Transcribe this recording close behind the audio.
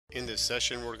In this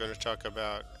session, we're going to talk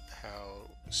about how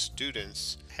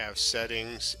students have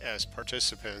settings as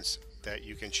participants that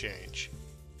you can change.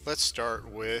 Let's start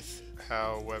with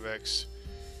how WebEx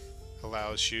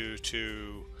allows you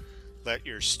to let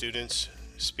your students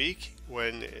speak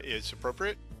when it's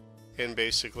appropriate. And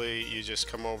basically, you just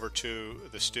come over to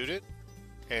the student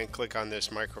and click on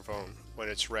this microphone when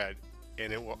it's red,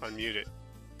 and it will unmute it.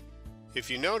 If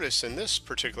you notice in this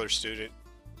particular student,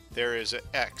 there is an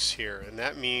X here, and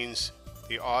that means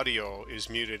the audio is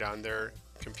muted on their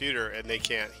computer and they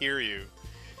can't hear you.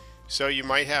 So you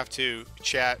might have to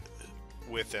chat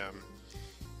with them.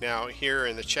 Now here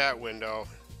in the chat window,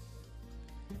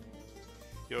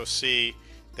 you'll see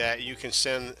that you can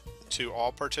send to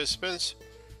all participants,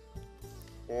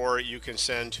 or you can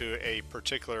send to a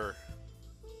particular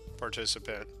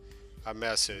participant a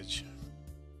message.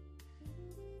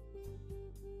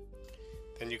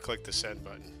 Then you click the send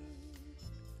button,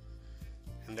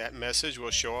 and that message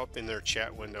will show up in their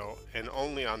chat window and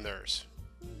only on theirs.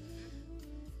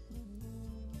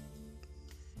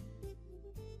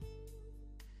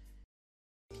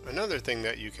 Another thing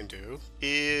that you can do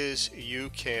is you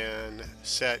can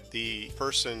set the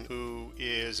person who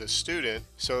is a student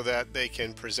so that they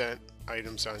can present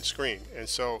items on screen. And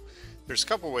so there's a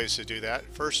couple ways to do that.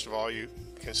 First of all, you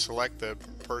can select the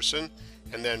person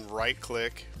and then right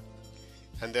click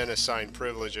and then assign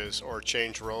privileges or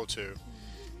change role to.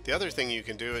 The other thing you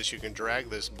can do is you can drag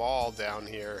this ball down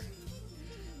here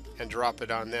and drop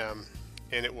it on them,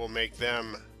 and it will make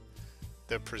them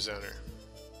the presenter.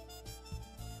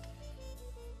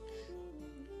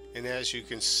 And as you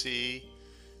can see,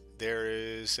 there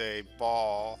is a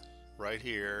ball right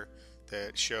here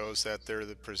that shows that they're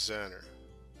the presenter.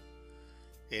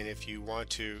 And if you want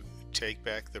to take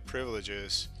back the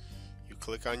privileges, you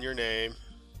click on your name,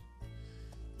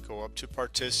 go up to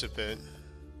participant,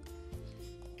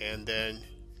 and then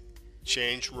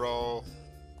change role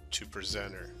to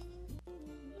presenter.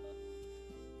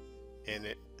 And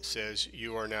it says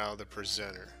you are now the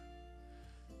presenter.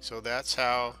 So that's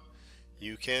how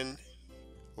you can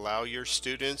allow your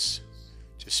students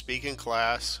to speak in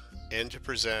class and to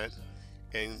present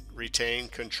and retain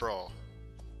control.